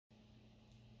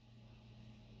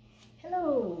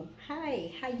Hello,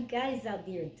 hi, how you guys out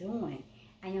there doing?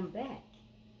 I am back.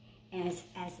 As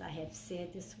I have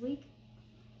said this week,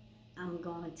 I'm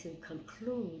going to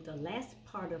conclude the last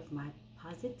part of my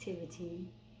positivity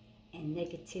and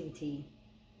negativity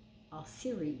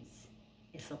series.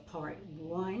 It's a part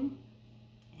one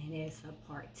and it's a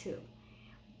part two.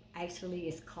 Actually,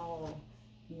 it's called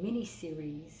mini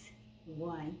series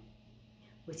one,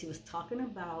 which was talking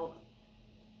about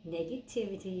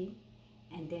negativity,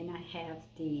 and then I have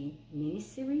the mini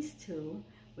series 2,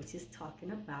 which is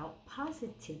talking about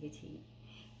positivity.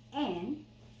 And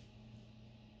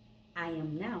I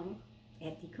am now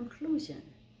at the conclusion.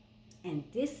 And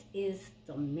this is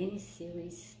the mini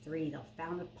series 3, the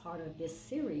final part of this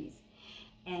series.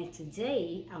 And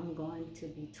today I'm going to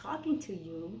be talking to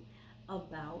you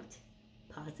about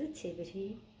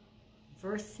positivity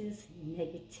versus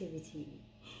negativity.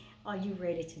 Are you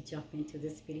ready to jump into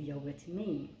this video with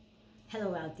me?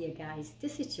 Hello out there, guys.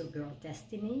 This is your girl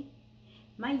Destiny.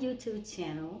 My YouTube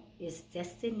channel is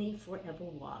Destiny Forever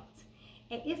Walked.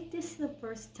 And if this is the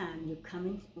first time you're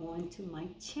coming on to my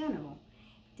channel,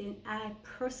 then I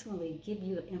personally give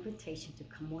you an invitation to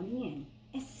come on in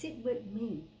and sit with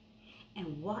me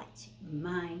and watch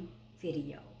my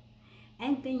video.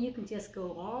 And then you can just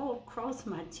go all across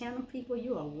my channel, people.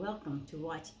 You are welcome to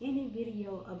watch any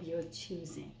video of your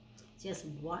choosing. Just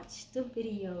watch the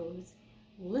videos,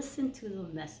 listen to the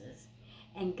message.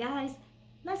 And guys,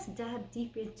 let's dive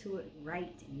deep into it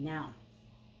right now.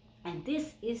 And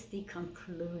this is the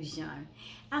conclusion.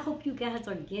 I hope you guys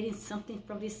are getting something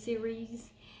from this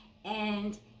series.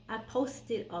 And I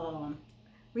posted a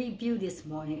review this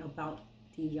morning about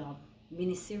the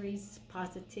mini-series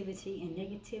positivity and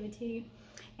negativity.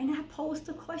 And I posed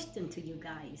a question to you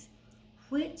guys.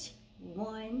 Which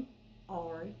one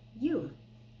are you?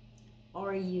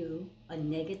 Are you a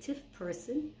negative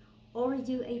person or are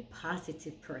you a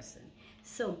positive person?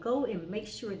 So go and make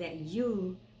sure that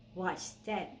you watch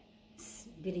that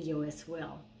video as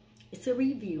well. It's a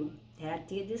review that I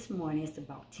did this morning. It's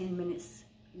about 10 minutes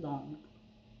long.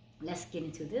 Let's get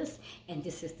into this, and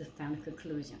this is the final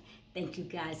conclusion. Thank you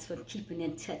guys for keeping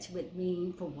in touch with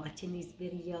me, for watching these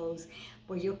videos,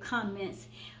 for your comments,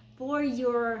 for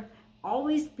your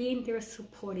always being there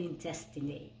supporting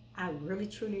Destiny. I really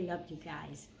truly love you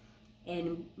guys.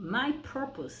 And my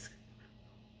purpose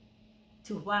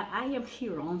to why I am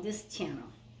here on this channel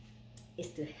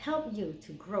is to help you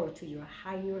to grow to your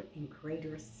higher and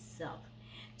greater self,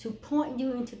 to point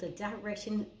you into the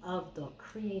direction of the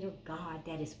Creator God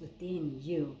that is within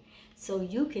you, so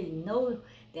you can know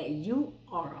that you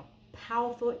are a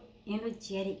powerful,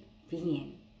 energetic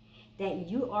being, that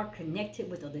you are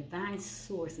connected with the divine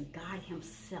source, God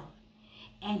Himself,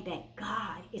 and that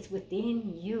God is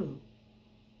within you.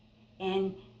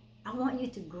 And I want you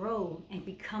to grow and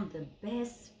become the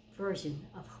best version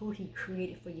of who He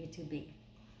created for you to be.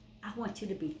 I want you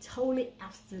to be totally,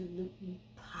 absolutely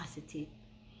positive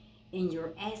in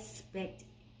your aspect,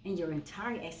 in your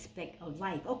entire aspect of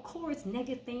life. Of course,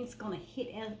 negative things gonna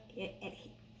hit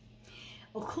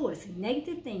of course,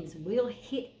 negative things will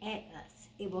hit at us.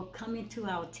 It will come into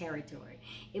our territory.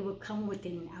 It will come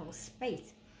within our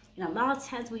space. And a lot of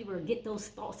times we will get those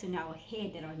thoughts in our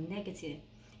head that are negative.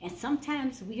 And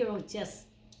sometimes we will just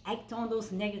act on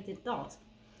those negative thoughts.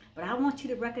 But I want you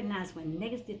to recognize when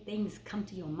negative things come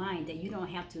to your mind that you don't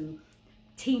have to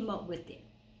team up with it.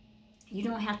 You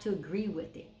don't have to agree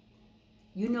with it.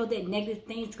 You know that negative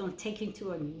things going to take you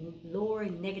to a lower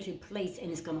negative place,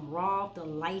 and it's going to rob the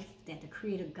life that the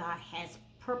Creator God has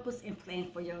purpose and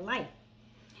plan for your life.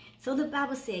 So the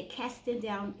Bible said, casting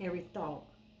down every thought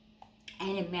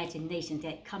and imagination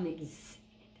that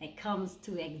comes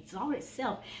to exalt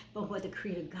itself, but what the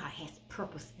Creator God has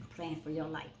purpose and plan for your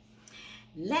life.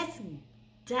 Let's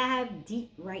dive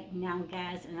deep right now,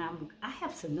 guys. And I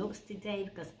have some notes today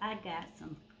because I got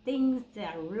some things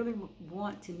that I really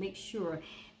want to make sure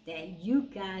that you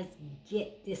guys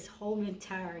get this whole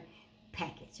entire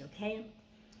package, okay?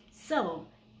 So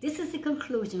this is the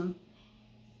conclusion.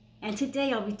 And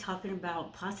today I'll be talking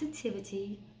about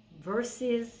positivity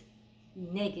versus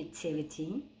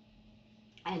negativity.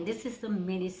 And this is the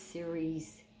mini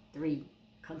series 3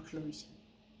 conclusion.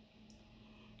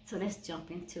 So let's jump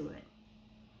into it.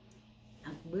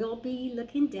 I will be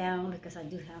looking down because I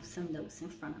do have some notes in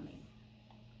front of me.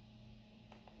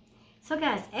 So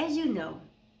guys, as you know,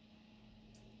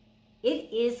 it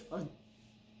is a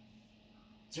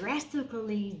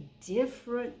drastically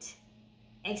different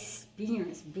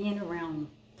experience being around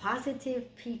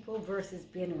positive people versus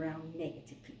being around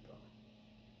negative people.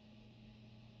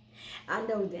 I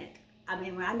know that. I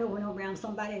mean, when I know when I'm around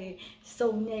somebody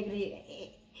so negative,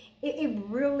 It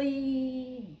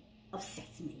really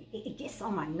upsets me. It gets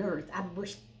on my nerves.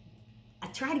 I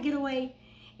try to get away.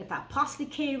 If I possibly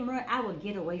can run, I will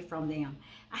get away from them.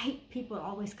 I hate people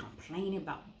always complaining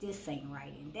about this ain't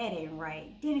right and that ain't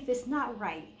right. Then if it's not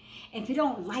right, and if you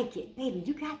don't like it, baby,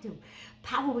 you got the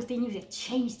power within you to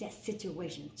change that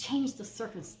situation, change the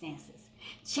circumstances,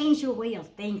 change your way of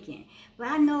thinking. But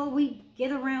I know we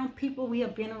get around people, we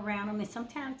have been around them, and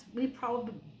sometimes we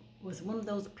probably was one of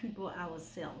those people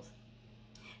ourselves.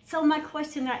 So my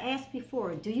question I asked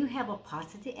before, do you have a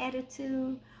positive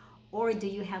attitude or do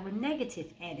you have a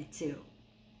negative attitude?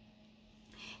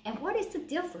 And what is the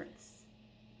difference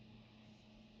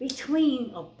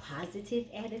between a positive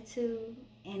attitude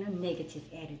and a negative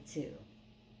attitude?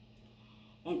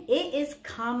 And it is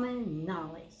common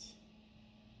knowledge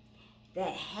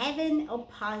that having a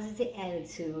positive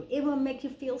attitude, it will make you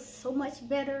feel so much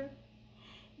better.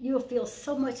 You'll feel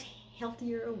so much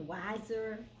healthier,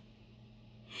 wiser.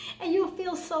 And you'll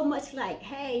feel so much like,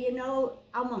 hey, you know,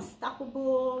 I'm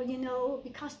unstoppable, you know,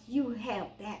 because you have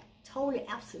that totally,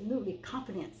 absolutely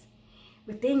confidence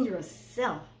within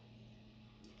yourself.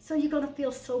 So you're going to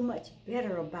feel so much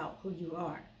better about who you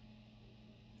are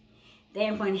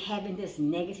than when having this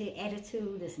negative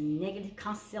attitude, this negative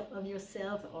concept of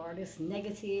yourself, or this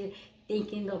negative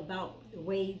thinking about the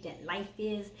way that life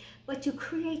is. But you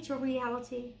create your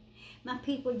reality. My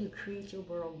people, you create your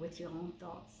world with your own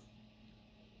thoughts.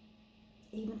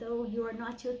 Even though you are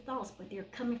not your thoughts, but they're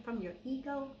coming from your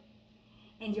ego.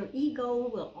 And your ego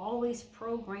will always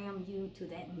program you to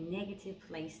that negative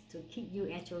place to keep you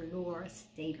at your lower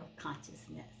state of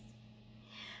consciousness.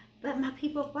 But my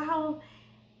people, while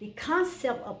the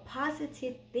concept of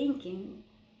positive thinking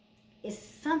is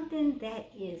something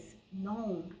that is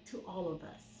known to all of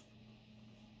us.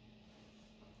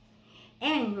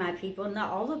 And my people,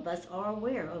 not all of us are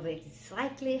aware of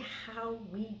exactly how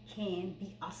we can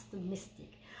be optimistic.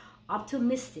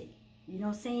 You know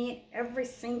what I'm saying? Every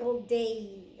single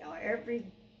day or every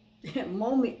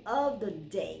moment of the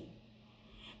day.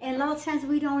 And a lot of times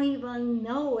we don't even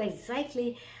know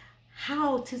exactly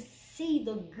how to see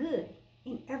the good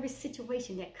in every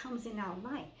situation that comes in our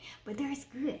life. But there's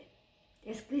good.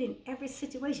 There's good in every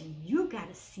situation. You got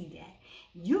to see that.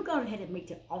 You're going to have to make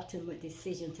the ultimate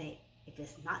decision to, if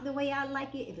it's not the way I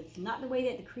like it, if it's not the way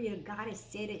that the Creator God has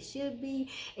said it should be,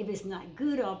 if it's not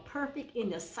good or perfect in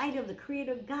the sight of the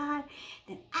Creator God,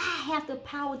 then I have the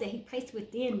power that He placed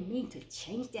within me to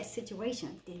change that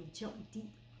situation. Then jump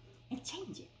deep and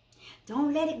change it.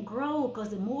 Don't let it grow, because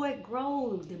the more it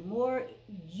grows, the more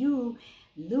you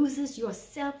loses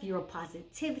yourself, your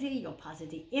positivity, your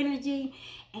positive energy,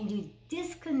 and you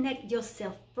disconnect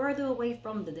yourself further away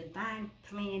from the divine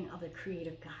plan of the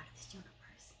Creator God of this universe.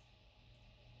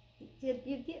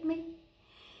 You get me?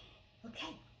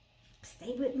 Okay,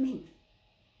 stay with me.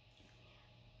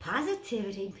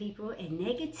 Positivity, people, and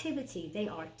negativity, they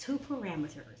are two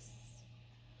parameters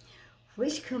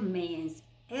which commands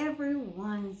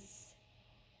everyone's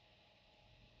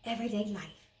everyday life.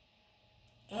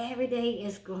 Every day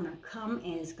is going to come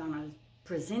and it's going to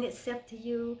present itself to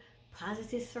you.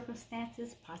 Positive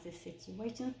circumstances, positive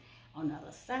situations. On the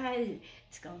other side,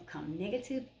 it's going to come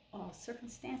negative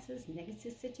circumstances,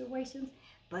 negative situations.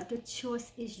 But the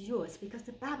choice is yours, because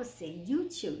the Bible says you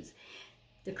choose.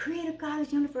 The Creator God of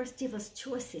the universe gives us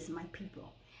choices, my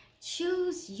people.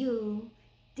 Choose you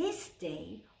this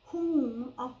day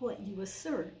whom or what you will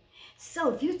serve.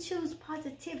 So if you choose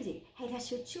positivity, hey,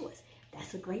 that's your choice.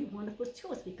 That's a great, wonderful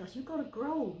choice, because you're going to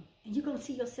grow and you're going to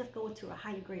see yourself go to a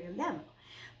higher, greater level.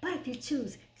 But if you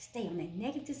choose to stay on that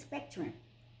negative spectrum,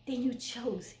 then you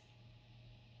chose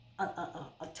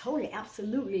a totally,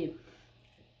 absolutely,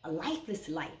 a lifeless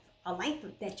life. A life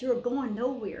that you're going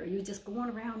nowhere. You're just going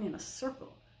around in a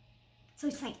circle. So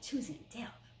it's like choosing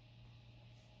death.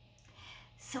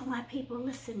 So my people,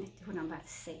 listen to what I'm about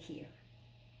to say here.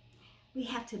 We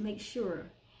have to make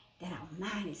sure that our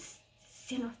mind is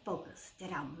center focused,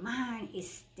 that our mind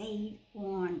is stayed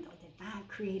on the divine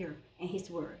Creator and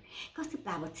His Word. Because the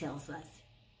Bible tells us,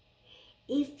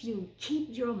 if you keep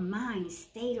your mind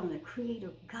stayed on the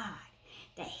Creator God,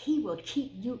 that He will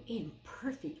keep you in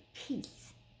perfect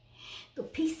peace. The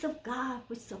peace of God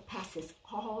which surpasses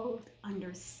all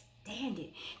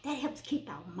understanding. That helps keep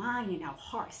our mind and our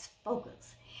hearts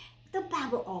focused. The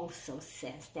Bible also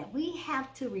says that we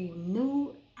have to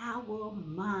renew our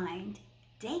mind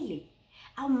daily.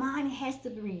 Our mind has to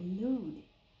be renewed.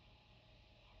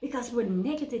 Because when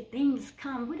negative things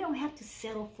come, we don't have to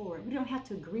settle for it. We don't have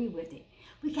to agree with it.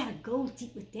 We got to go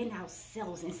deep within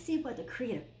ourselves and see what the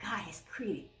Creator God has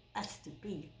created us to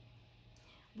be.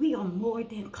 We are more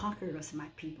than conquerors, my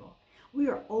people. We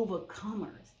are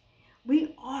overcomers.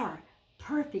 We are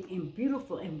perfect and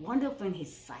beautiful and wonderful in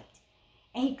his sight.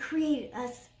 And he created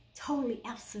us totally,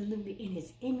 absolutely in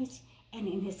his image and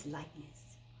in his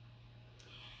likeness.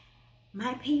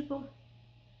 My people,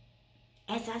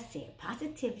 as I said,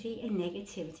 positivity and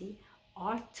negativity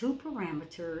are two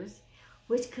parameters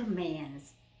which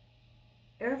commands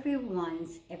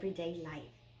everyone's everyday life.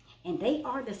 And they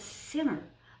are the center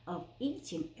of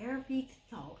each and every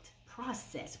thought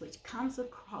process which comes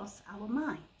across our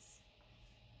minds.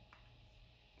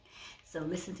 So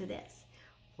listen to this.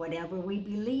 Whatever we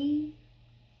believe,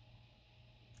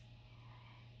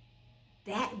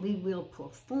 that we will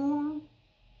perform,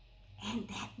 and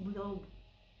that will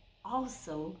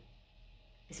also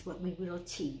is what we will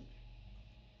achieve.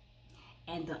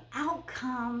 And the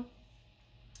outcome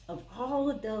of all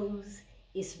of those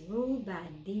is ruled by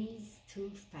these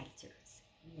two factors: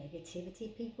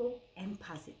 negativity, people, and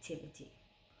positivity.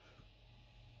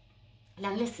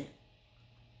 Now listen,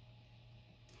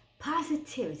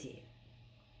 positivity.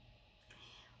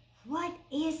 What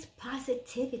is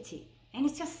positivity? And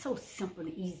it's just so simple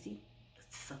and easy.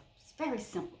 It's a very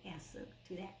simple answer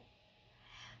to that.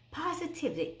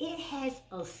 Positivity, it has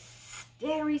a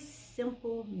very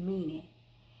simple meaning.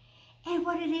 And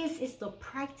what it is the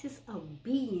practice of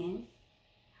being,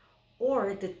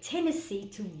 or the tendency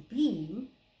to be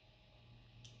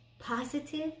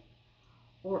positive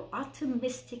or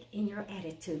optimistic in your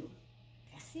attitude.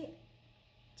 That's it.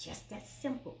 Just that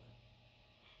simple.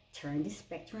 Turn the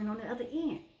spectrum on the other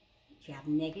end. You have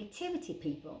negativity,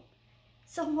 people.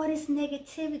 So what is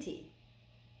negativity?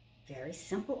 Very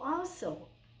simple also.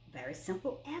 Very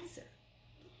simple answer.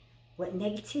 What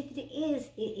negativity is,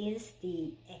 it is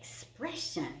the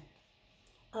expression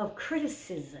of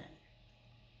criticism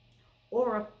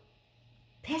or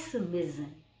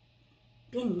pessimism,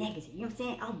 being negative, you know what I'm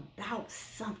saying, about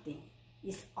something.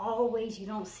 It's always, you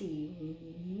don't see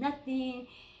nothing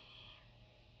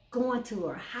going to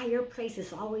a higher place.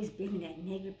 It's always been in that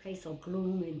negative place of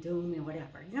gloom and doom and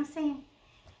whatever. You know what I'm saying?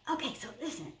 Okay, so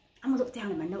listen, I'm going to look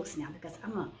down at my notes now because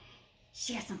I'm going to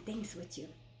share some things with you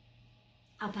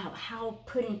about how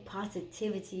putting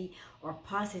positivity or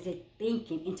positive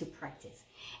thinking into practice.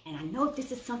 And I know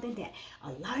this is something that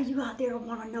a lot of you out there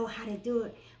want to know how to do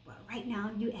it, but right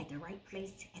now you're at the right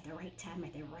place, at the right time,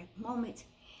 at the right moment,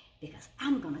 because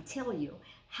I'm going to tell you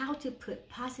how to put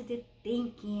positive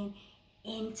thinking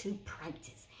into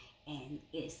practice. And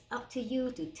it's up to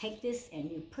you to take this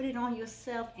and you put it on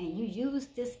yourself and you use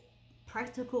this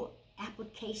practical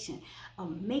application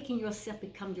of making yourself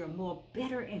become your more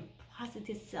better and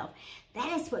positive self.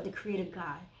 That is what the Creator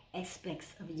God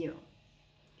expects of you.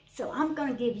 So I'm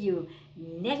going to give you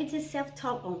negative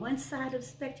self-talk on one side of the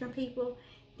spectrum, people.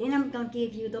 Then I'm going to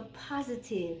give you the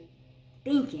positive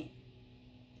thinking.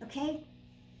 Okay?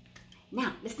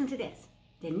 Now, listen to this.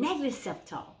 The negative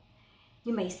self-talk.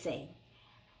 You may say,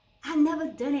 I've never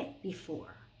done it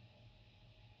before.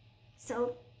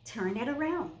 So turn that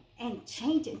around and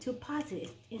change it to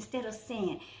positive. Instead of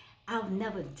saying, I've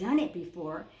never done it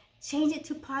before, change it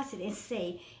to positive and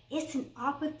say, it's an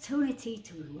opportunity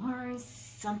to learn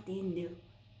something new.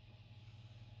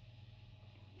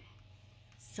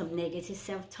 Some negative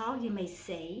self-talk, you may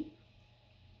say,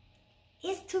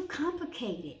 it's too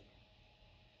complicated.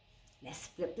 Let's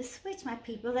flip the switch, my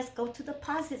people. Let's go to the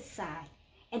positive side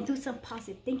and do some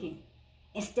positive thinking.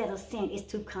 Instead of saying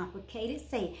it's too complicated,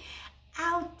 say,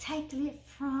 I'll tackle it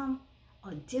from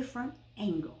a different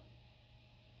angle.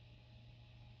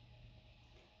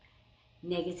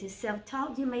 Negative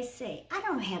self-talk, you may say, I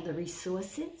don't have the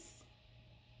resources.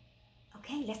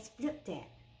 Okay, let's flip that.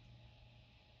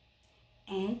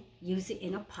 And use it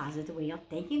in a positive way of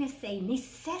thinking and say,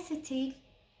 necessity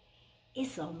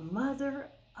is a mother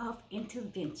of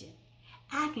intervention.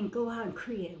 I can go out and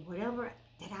create whatever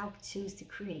that I choose to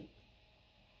create.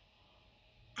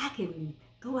 I can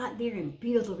go out there and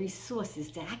build the resources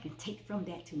that I can take from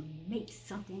that to make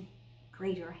something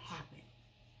greater happen.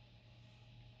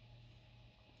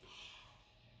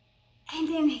 And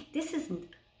then this is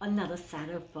another side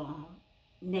of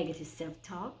negative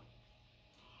self-talk.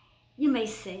 You may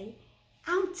say,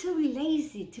 I'm too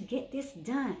lazy to get this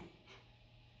done.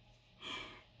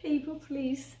 People,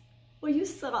 please, when you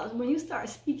start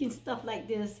speaking stuff like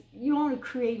this, you're only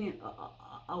creating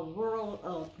a world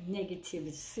of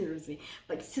negativity, seriously.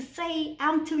 But to say,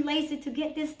 I'm too lazy to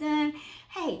get this done,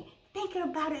 hey, think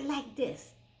about it like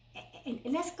this. And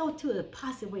let's go to a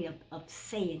positive way of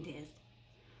saying this.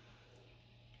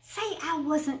 Say I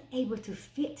wasn't able to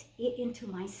fit it into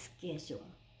my schedule.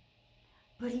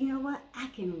 But you know what? I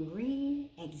can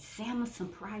re-examine some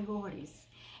priorities.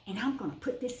 And I'm going to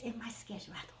put this in my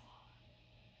schedule after all.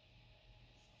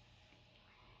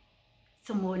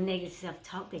 some more negative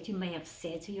self-talk that you may have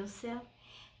said to yourself,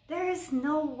 there is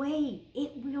no way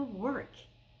it will work.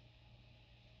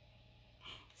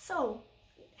 So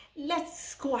let's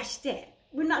squash that.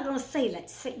 We're not going to say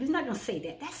that. We're not going to say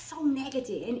that. That's so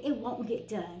negative, and it won't get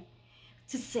done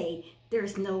to say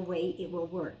there's no way it will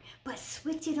work. But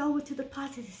switch it over to the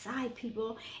positive side,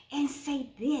 people, and say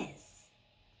this.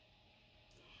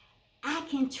 I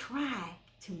can try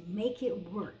to make it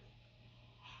work.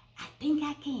 I think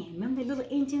I can. Remember the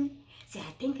little engine? Say,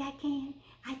 I think I can.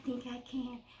 I think I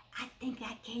can. I think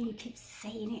I can. You keep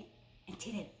saying it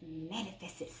until it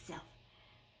manifests itself.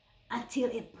 Until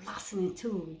it blossoms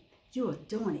into you're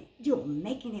doing it. You're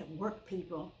making it work,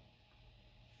 people.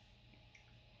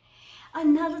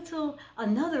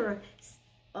 Another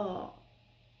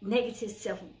negative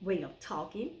self-way of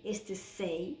talking is to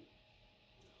say,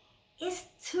 it's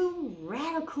too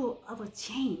radical of a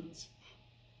change.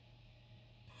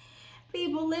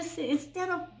 People, listen, instead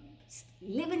of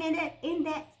living in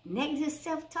that negative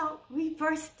self-talk,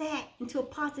 reverse that into a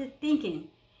positive thinking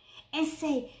and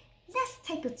say, let's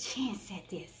take a chance at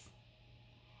this.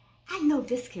 I know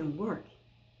this can work.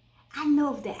 I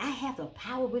know that I have the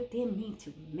power within me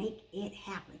to make it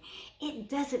happen. It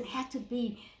doesn't have to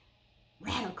be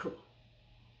radical.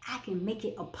 I can make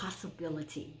it a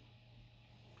possibility.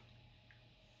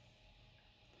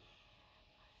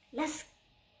 Let's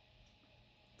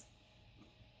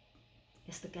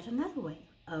look at another way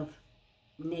of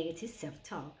negative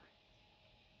self-talk.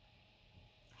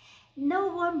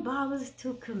 No one bothers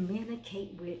to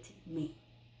communicate with me.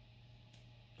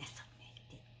 That's so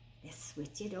negative. Let's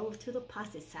switch it over to the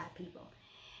positive side, people.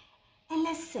 And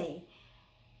let's say,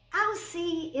 I'll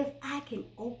see if I can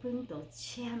open the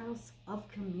channels of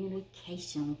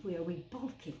communication where we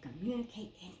both can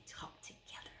communicate and talk together.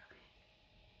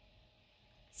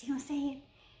 See what I'm saying?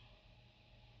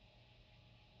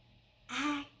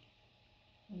 I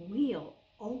will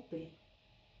open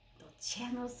the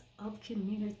channels of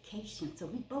communication so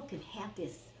we both can have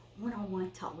this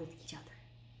one-on-one talk with each other.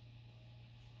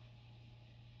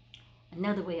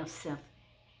 Another way of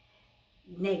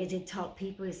self-negative talk,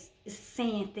 people, is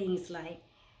saying things like,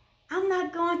 I'm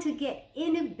not going to get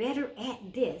any better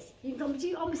at this. You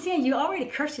understand? You already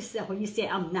curse yourself when you say,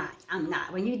 I'm not.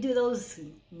 When you do those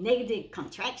negative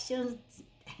contractions,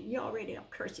 you already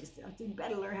don't curse yourself. You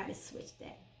better learn how to switch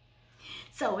that.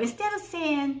 So instead of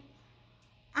saying,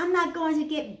 I'm not going to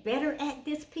get better at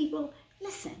this, people,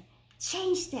 listen,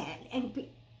 change that and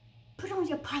put on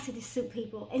your positive suit,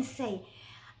 people, and say,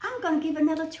 I'm going to give it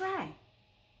another try.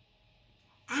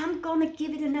 I'm going to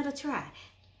give it another try.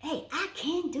 Hey, I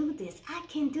can do this. I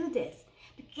can do this.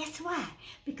 But guess why?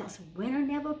 Because winner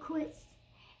never quits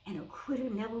and a quitter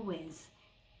never wins.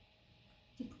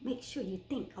 You make sure you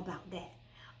think about that.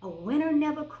 A winner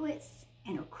never quits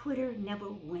and a quitter never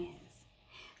wins.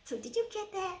 So did you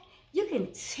get that? You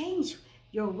can change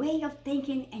your way of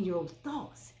thinking and your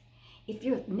thoughts. If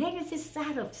your negative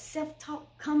side of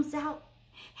self-talk comes out,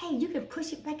 hey, you can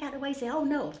push it back out of the way and say, oh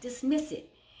no, dismiss it.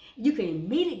 You can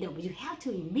immediately, but you have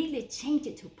to immediately change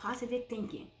it to positive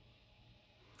thinking.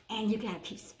 And you got to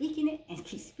keep speaking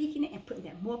it and putting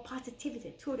that more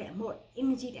positivity to it, that more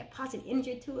energy, that positive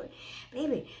energy to it.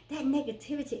 Baby, that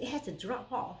negativity, it has to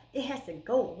drop off. It has to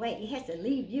go away. It has to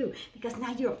leave you because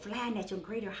now you're flying at your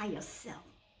greater higher self.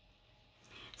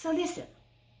 So listen,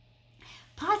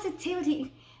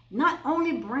 positivity not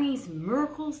only brings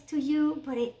miracles to you,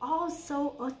 but it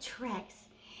also attracts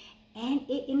and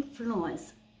it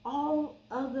influences all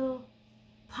other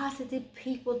positive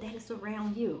people that is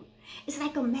around you. It's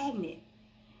like a magnet.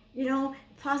 You know,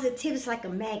 positivity is like a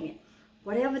magnet.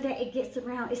 Whatever that it gets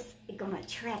around, it's going to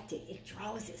attract it. It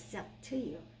draws itself to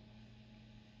you.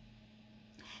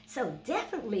 So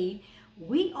definitely,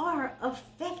 we are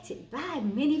affected by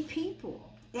many people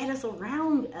that is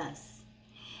around us.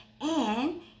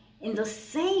 And in the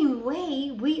same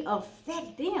way, we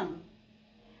affect them.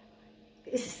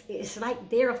 It's like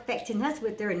they're affecting us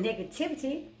with their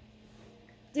negativity.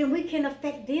 Then we can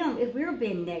affect them if we're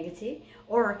being negative,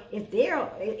 or if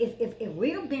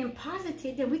we're being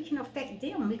positive, then we can affect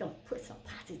them. We can put some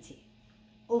positive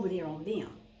over there on them,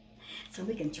 so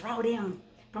we can draw them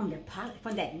from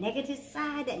that negative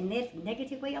side, that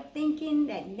negative way of thinking,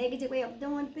 that negative way of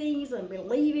doing things, and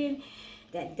believing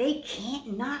that they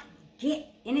can't not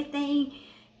get anything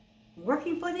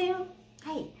working for them.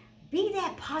 Hey, be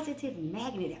that positive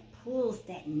magnet that pulls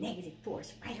that negative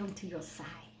force right onto your side.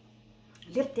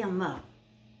 Lift them up.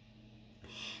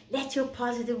 Let your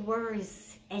positive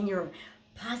words and your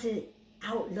positive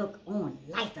outlook on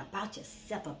life, about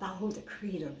yourself, about who the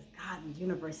creator of God and the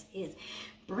universe is.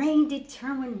 Bring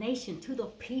determination to the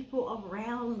people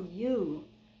around you.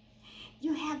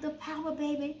 You have the power,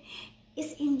 baby.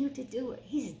 It's in you to do it.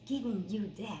 He's giving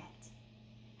you that.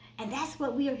 And that's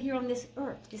what we are here on this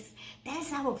earth.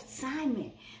 That's our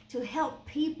assignment, to help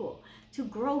people to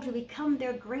grow, to become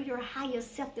their greater, higher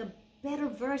self, the better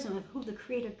version of who the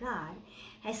Creator God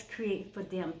has created for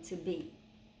them to be.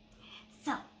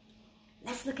 So,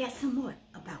 let's look at some more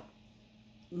about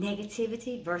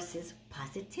negativity versus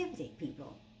positivity,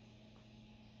 people.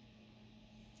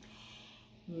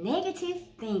 Negative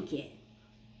thinking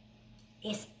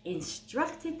is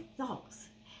instructed thoughts.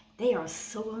 They are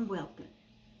so unwelcome.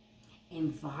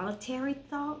 Involuntary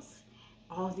thoughts,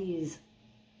 all these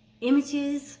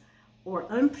images or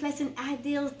unpleasant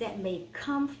ideals that may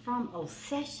come from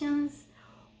obsessions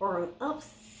or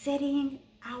upsetting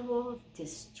our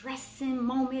distressing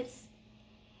moments.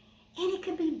 And it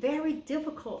can be very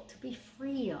difficult to be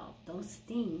free of those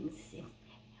things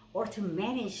or to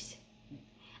manage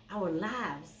our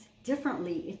lives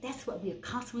differently if that's what we are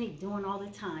constantly doing all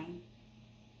the time.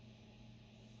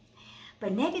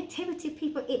 But negativity,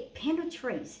 people, it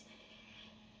penetrates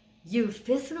you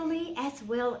physically as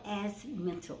well as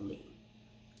mentally.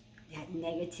 That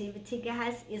negativity,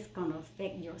 guys, is going to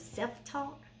affect your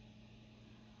self-talk.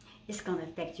 It's going to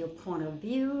affect your point of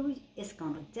view. It's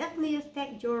going to definitely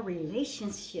affect your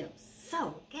relationships.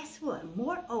 So, guess what?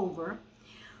 Moreover,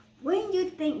 when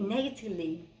you think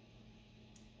negatively,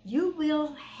 you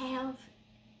will have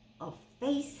a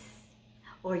face,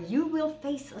 or you will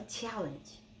face a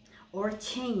challenge or a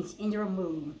change in your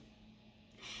mood.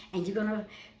 And you're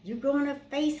gonna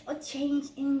face a change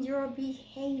in your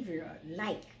behavior.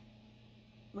 Like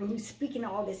when you're speaking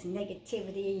all this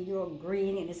negativity and you're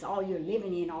agreeing and it's all you're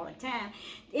living in all the time,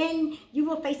 then you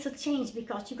will face a change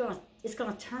because it's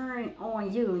gonna turn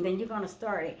on you, and then you're gonna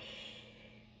start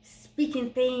speaking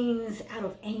things out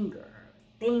of anger,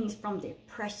 things from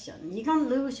depression. You're gonna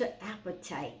lose your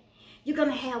appetite. You're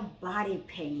gonna have body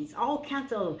pains, all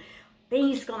kinds of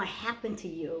things gonna happen to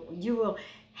you. You will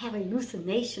have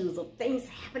hallucinations of things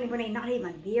happening when they're not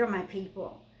even there, my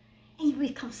people. And you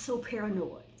become so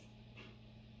paranoid.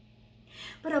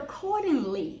 But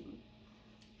accordingly,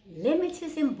 limits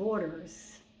and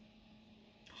borders,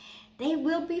 they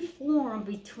will be formed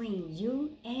between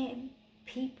you and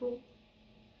people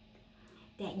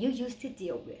that you used to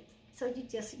deal with. So you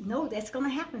just know that's gonna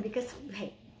happen because,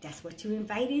 hey, that's what you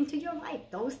invite into your life.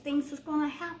 Those things is going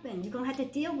to happen. You're going to have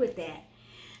to deal with that.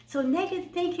 So negative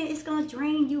thinking is going to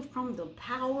drain you from the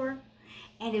power,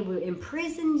 and it will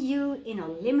imprison you in a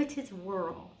limited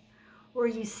world where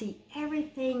you see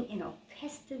everything in a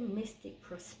pessimistic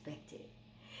perspective.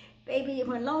 Baby, as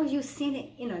long as you see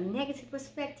it in a negative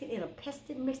perspective, in a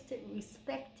pessimistic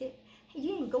perspective, hey,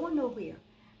 you ain't going nowhere.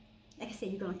 Like I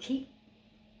said, you're going to keep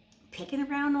pecking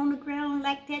around on the ground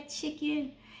like that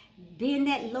chicken, being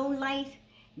that low life,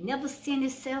 never seeing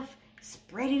itself,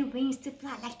 spreading wings to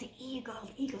fly like the eagle.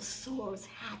 The eagle soars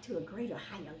high to a greater,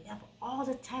 higher level all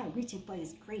the time, reaching for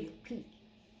this greater peak.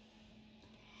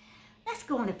 Let's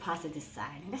go on the positive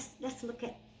side, and let's look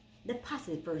at the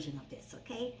positive version of this,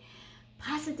 okay?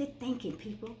 Positive thinking,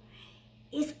 people,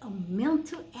 is a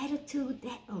mental attitude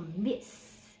that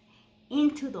admits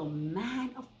into the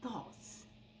mind of thoughts.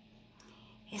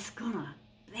 It's gonna,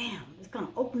 bam, it's gonna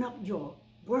open up your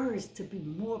words to be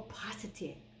more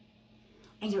positive.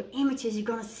 And your images, you're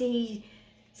going to see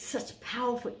such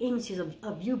powerful images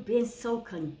of you being so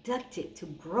conducted to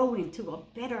grow into a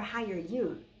better, higher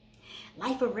you.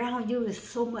 Life around you is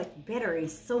so much better and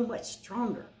so much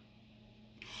stronger.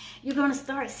 You're going to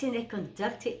start seeing it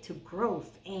conducted to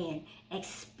growth and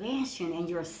expansion, and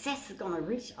your success is going to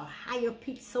reach a higher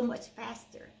peak so much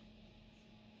faster.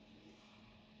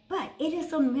 But it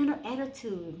is a mental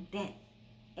attitude that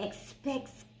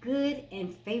expects good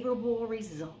and favorable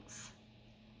results.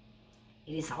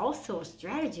 It is also a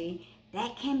strategy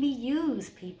that can be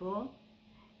used, people,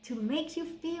 to make you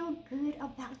feel good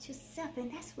about yourself.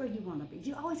 And that's where you want to be.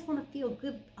 You always want to feel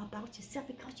good about yourself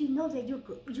because you know that you're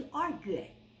good. You are good.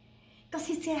 Because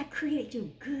he said, I created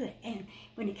you good. And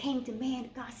when it came to man,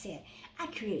 God said, I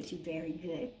created you very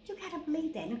good. You got to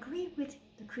believe that and agree with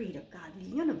the creator of God, the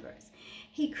universe.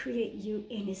 He created you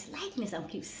in his likeness, I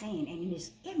keep saying, and in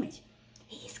his image.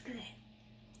 He is good.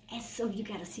 And so you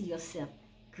got to see yourself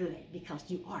good because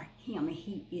you are him and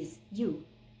he is you.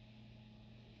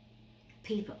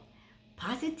 People,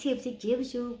 positivity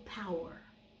gives you power.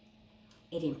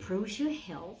 It improves your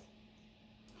health,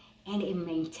 and it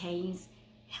maintains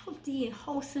healthy and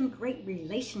wholesome, great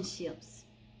relationships.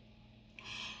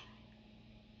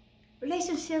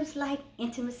 Relationships like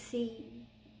intimacy,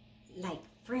 like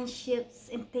friendships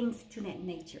and things to that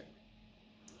nature.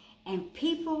 And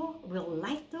people will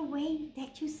like the way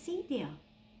that you see them.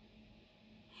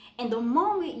 And the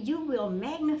moment you will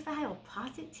magnify a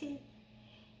positive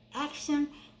action,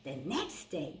 the next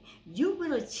day you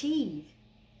will achieve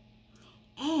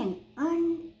an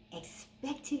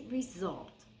unexpected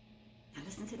result. Now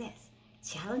listen to this.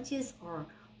 Challenges are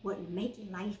what make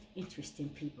life interesting,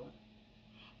 people.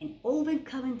 And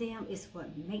overcoming them is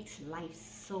what makes life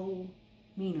so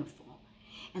meaningful.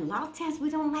 And a lot of times we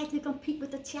don't like to compete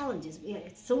with the challenges.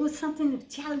 As soon as something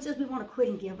challenges, we want to quit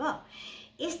and give up.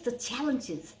 It's the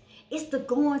challenges. It's the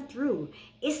going through.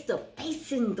 It's the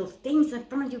facing those things in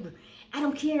front of you. I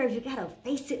don't care if you got to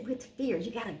face it with fear.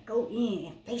 You got to go in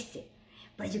and face it.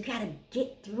 But you got to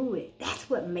get through it. That's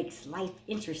what makes life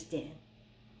interesting.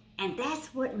 And that's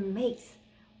what makes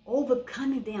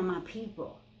overcoming them, my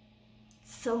people,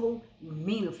 so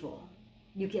meaningful.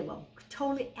 You give a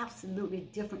totally, absolutely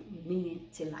different meaning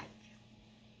to life.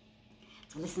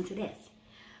 So listen to this.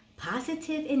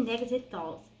 Positive and negative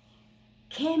thoughts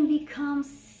can become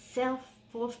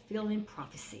self-fulfilling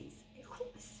prophecies. Of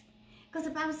course. Because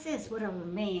the Bible says, whatever a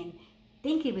man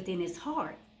thinketh within his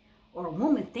heart, or a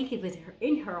woman thinketh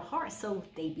in her heart, so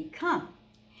they become.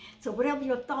 So whatever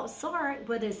your thoughts are,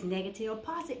 whether it's negative or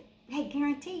positive, hey,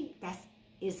 guaranteed that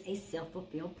is a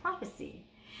self-fulfilled prophecy.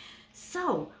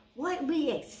 So what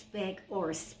we expect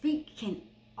or speak can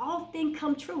often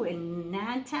come true. And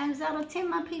 9 times out of 10,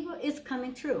 my people, it's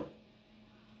coming true.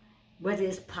 Whether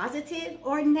it's positive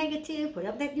or negative,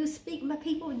 whatever that you speak, my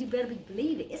people, you better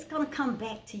believe it. It's going to come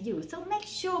back to you. So make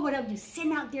sure whatever you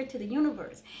send out there to the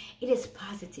universe, it is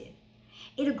positive.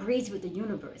 It agrees with the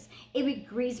universe. It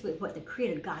agrees with what the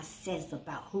Creator God says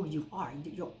about who you are,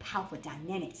 your powerful,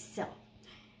 dynamic self.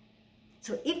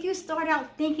 So if you start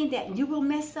out thinking that you will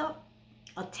mess up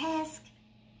a task,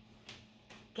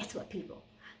 guess what, people?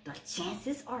 The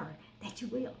chances are that you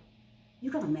will.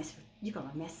 You're gonna mess up. You're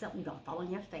gonna fall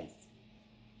on your face.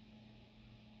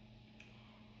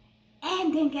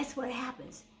 And then guess what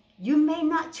happens? You may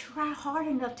not try hard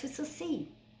enough to succeed.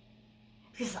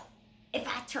 Because if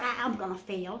I try, I'm gonna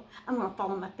fail. I'm gonna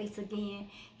fall on my face again.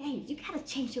 Hey, you gotta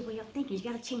change your way of thinking. You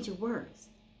gotta change your words.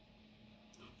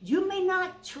 You may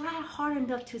not try hard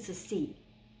enough to succeed,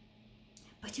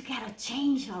 but you gotta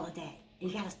change all of that.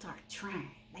 You gotta start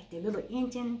trying. Like the little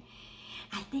engine.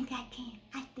 I think I can.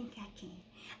 I think I can.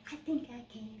 I think I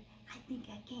can. I think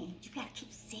I can. You gotta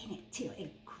keep saying it till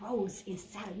it grows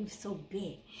inside of you so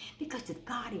big. Because the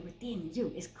God within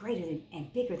you is greater than,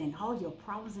 and bigger than all your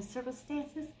problems and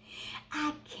circumstances.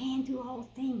 I can do all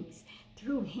things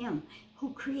through Him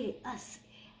who created us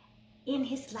in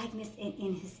His likeness and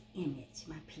in His image,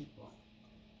 my people.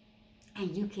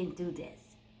 And you can do this.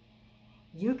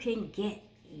 You can get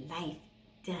life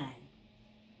done.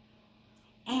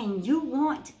 And you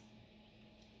want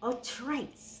a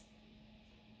trace.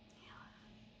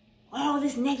 All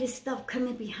this negative stuff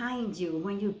coming behind you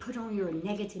when you put on your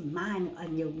negative mind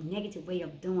and your negative way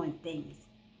of doing things.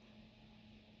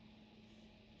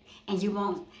 And you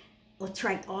won't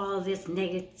attract all this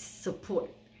negative support,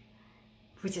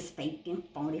 which is fake and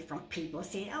phony from people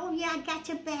saying, oh yeah, I got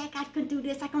your back, I can do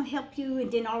this, I can help you.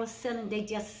 And then all of a sudden they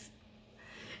just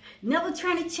never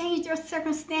trying to change their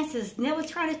circumstances, never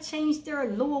trying to change their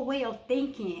lower way of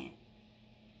thinking.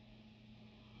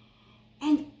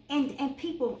 And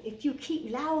people, if you keep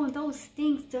allowing those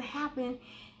things to happen,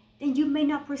 then you may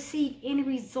not perceive any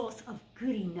results of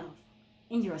good enough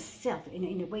in yourself,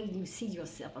 in the way you see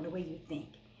yourself or the way you think.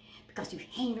 Because you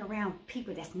hang around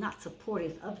people that's not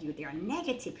supportive of you. They're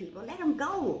negative people. Let them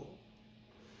go.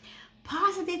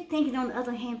 Positive thinking, on the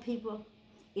other hand, people,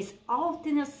 is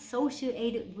often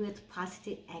associated with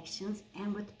positive actions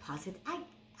and with positive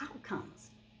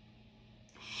outcomes.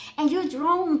 And you're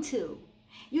drawn to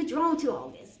all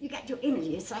this. You got your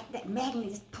energy. It's like that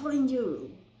magnet is pulling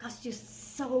you because you're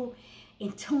so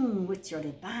in tune with your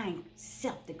divine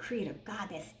self, the Creator God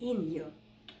that's in you.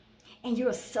 And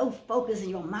you're so focused,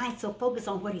 and your mind so focused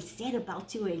on what He said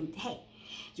about you. And hey,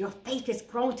 your faith has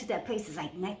grown to that place. It's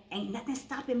like, ain't nothing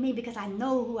stopping me because I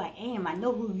know who I am. I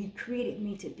know who He created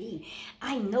me to be.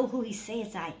 I know who He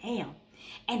says I am.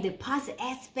 And the positive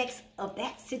aspects of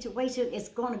that situation is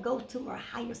going to go to a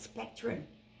higher spectrum.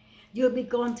 You'll be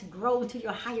going to grow to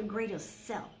your higher, greater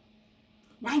self.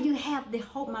 Now you have the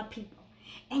hope, my people.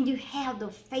 And you have the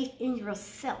faith in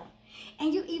yourself.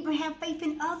 And you even have faith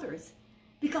in others.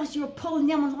 Because you're pulling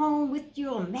them along with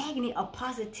your magnet of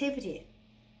positivity.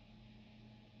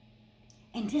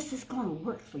 And this is going to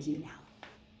work for you now.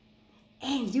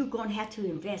 And you're going to have to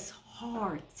invest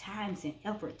hard times and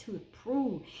effort to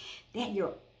prove that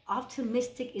you're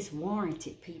Optimistic is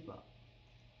warranted, people.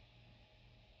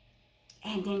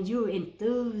 And then you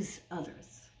enthuse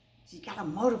others. You gotta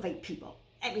motivate people.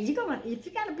 I mean, if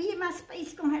you gotta be in my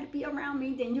space, you're gonna have to be around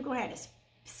me. Then you're gonna have to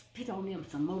spit on them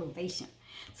some motivation,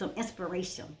 some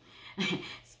inspiration,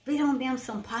 spit on them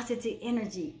some positive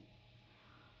energy.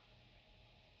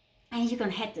 And you're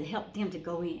gonna have to help them to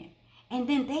go in. And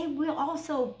then they will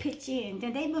also pitch in.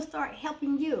 Then they will start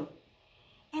helping you.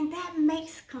 And that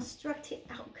makes constructive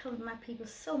outcomes, my people,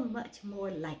 so much more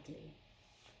likely.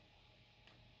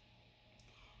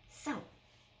 So,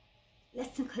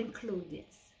 let's conclude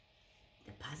this.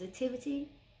 The positivity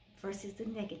versus the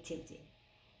negativity.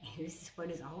 And here's what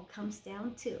it all comes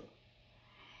down to.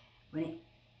 When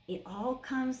it all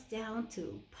comes down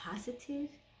to positive,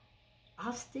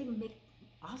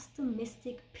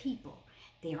 optimistic people,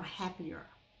 they are happier.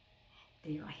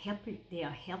 They are happy. They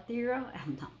are healthier.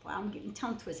 I'm getting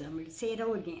tongue twisted. I'm going to say it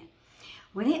over again.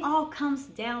 When it all comes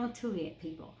down to it,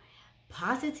 people,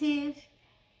 positive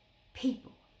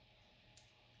people,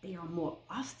 they are more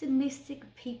optimistic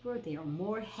people. They are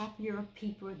more happier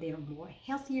people. They are more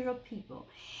healthier people.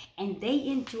 And they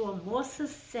enjoy more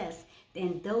success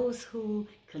than those who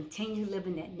continue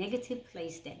living that negative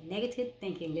place, that negative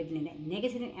thinking, living in that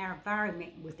negative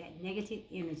environment with that negative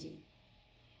energy.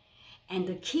 And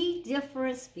the key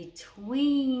difference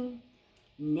between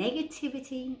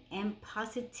negativity and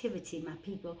positivity, my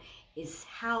people, is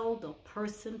how the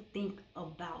person think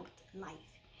about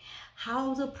life.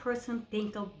 How the person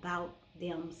think about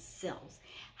themselves.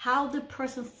 How the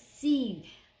person see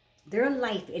their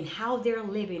life and how they're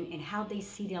living and how they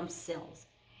see themselves.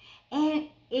 And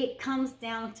it comes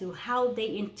down to how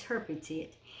they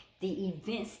interpreted the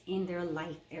events in their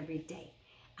life every day.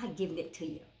 I give it to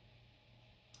you.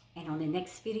 And on the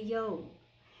next video,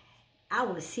 I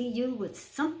will see you with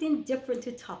something different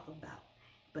to talk about.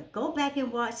 But go back and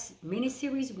watch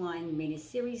mini-series 1,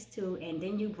 mini-series 2, and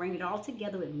then you bring it all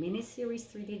together with mini-series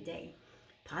 3 today.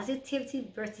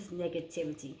 Positivity versus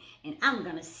negativity. And I'm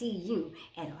going to see you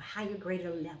at a higher,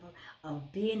 greater level of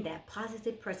being that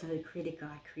positive person who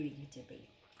God created you to be.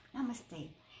 Namaste.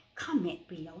 Comment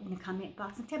below in the comment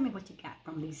box and tell me what you got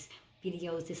from these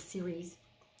videos, this series.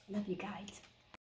 Love you guys.